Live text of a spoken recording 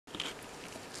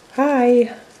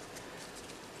Hi,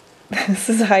 this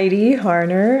is Heidi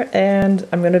Harner, and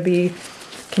I'm going to be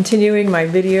continuing my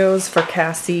videos for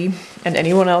Cassie and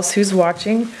anyone else who's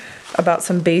watching about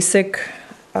some basic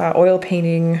oil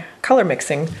painting color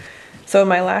mixing. So in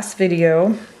my last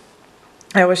video,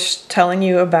 I was telling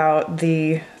you about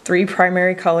the 3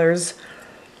 primary colors,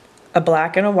 a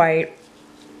black and a white,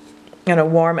 and a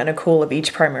warm and a cool of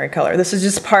each primary color. This is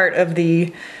just part of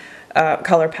the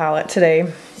color palette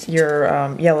today, your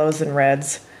yellows and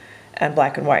reds and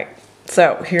black and white.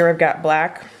 So here I've got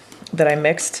black that I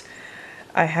mixed.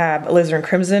 I have alizarin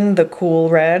crimson, the cool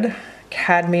red,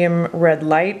 cadmium red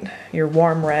light, your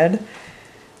warm red,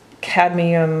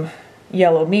 cadmium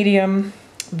yellow medium,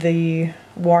 the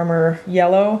warmer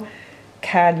yellow,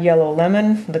 cad yellow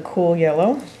lemon, the cool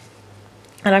yellow.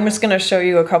 And I'm just going to show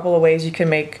you a couple of ways you can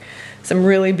make some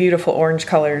really beautiful orange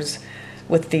colors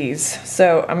with these.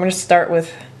 So I'm going to start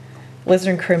with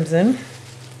alizarin crimson,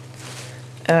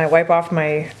 and I wipe off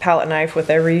my palette knife with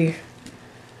every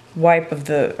swipe of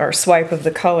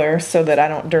the color so that I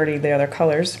don't dirty the other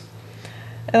colors.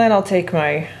 And then I'll take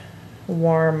my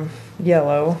warm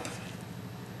yellow,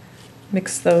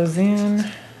 mix those in.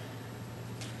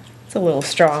 It's a little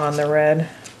strong on the red.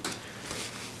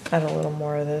 Add a little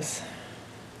more of this.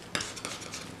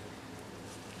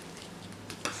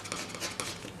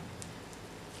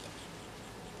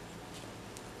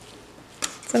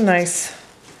 It's a nice,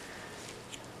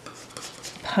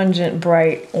 pungent,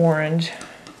 bright orange.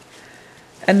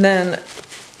 And then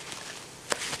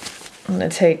I'm going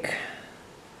to take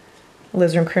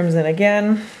alizarin crimson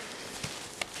again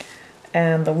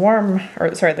and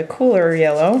the cooler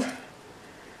yellow.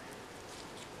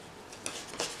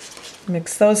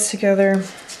 Mix those together.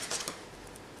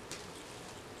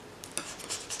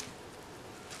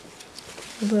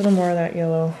 A little more of that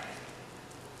yellow.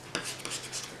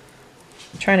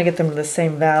 Trying to get them to the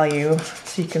same value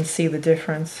so you can see the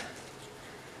difference.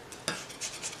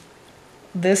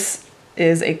 This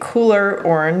is a cooler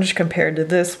orange compared to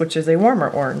this, which is a warmer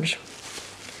orange.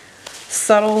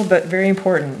 Subtle but very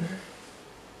important.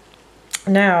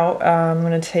 Now I'm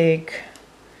going to take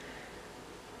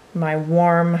my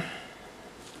warm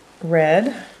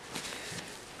red,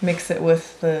 mix it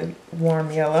with the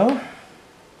warm yellow.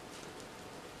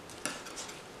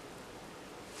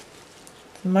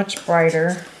 Much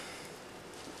brighter,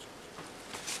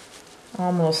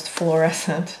 almost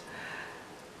fluorescent.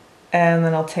 And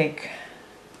then I'll take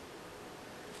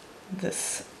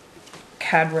this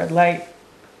cad red light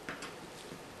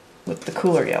with the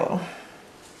cooler yellow.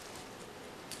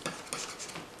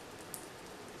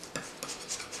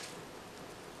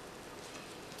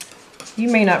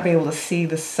 You may not be able to see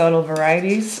the subtle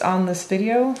varieties on this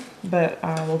video, but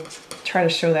I will try to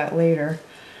show that later.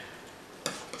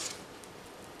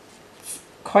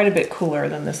 Quite a bit cooler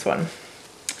than this one.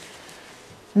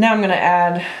 Now I'm going to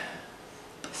add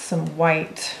some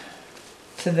white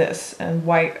to this, and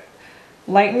white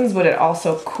lightens but it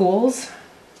also cools.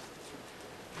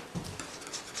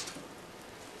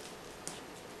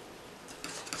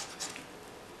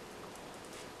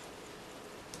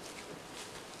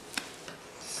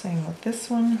 Same with this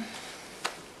one.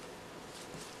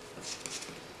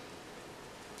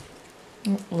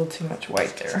 A little too much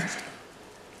white there.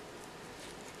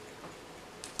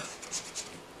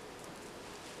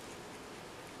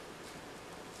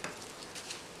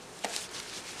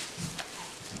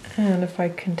 And if I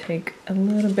can take a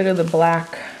little bit of the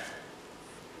black,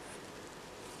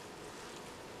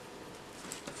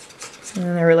 and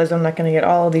then I realize I'm not going to get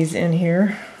all of these in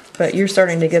here, but you're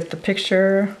starting to get the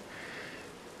picture.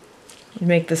 You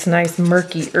make this nice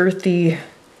murky, earthy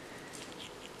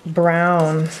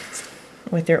brown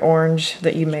with your orange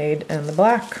that you made and the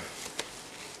black.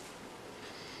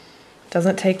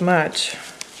 Doesn't take much.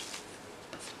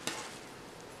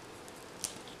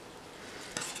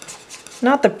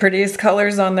 Not the prettiest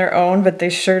colors on their own, but they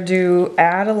sure do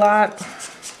add a lot.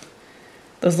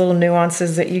 Those little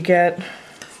nuances that you get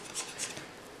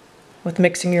with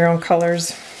mixing your own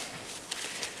colors.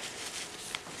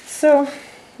 So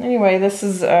anyway, this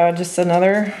is just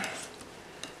another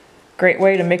great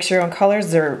way to mix your own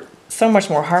colors. They're so much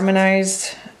more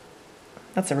harmonized.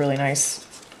 That's a really nice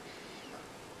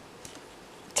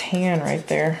tan right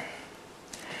there.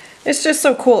 It's just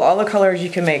so cool, all the colors you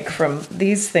can make from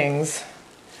these things.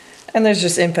 And there's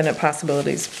just infinite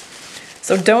possibilities.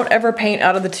 So don't ever paint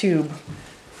out of the tube.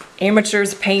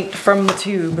 Amateurs paint from the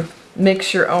tube.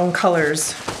 Mix your own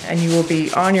colors and you will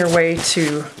be on your way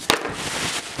to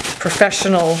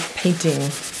professional painting.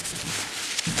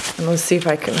 And let's see if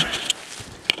I can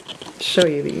show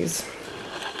you these.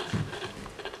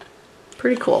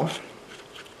 Pretty cool.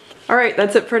 All right,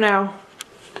 that's it for now.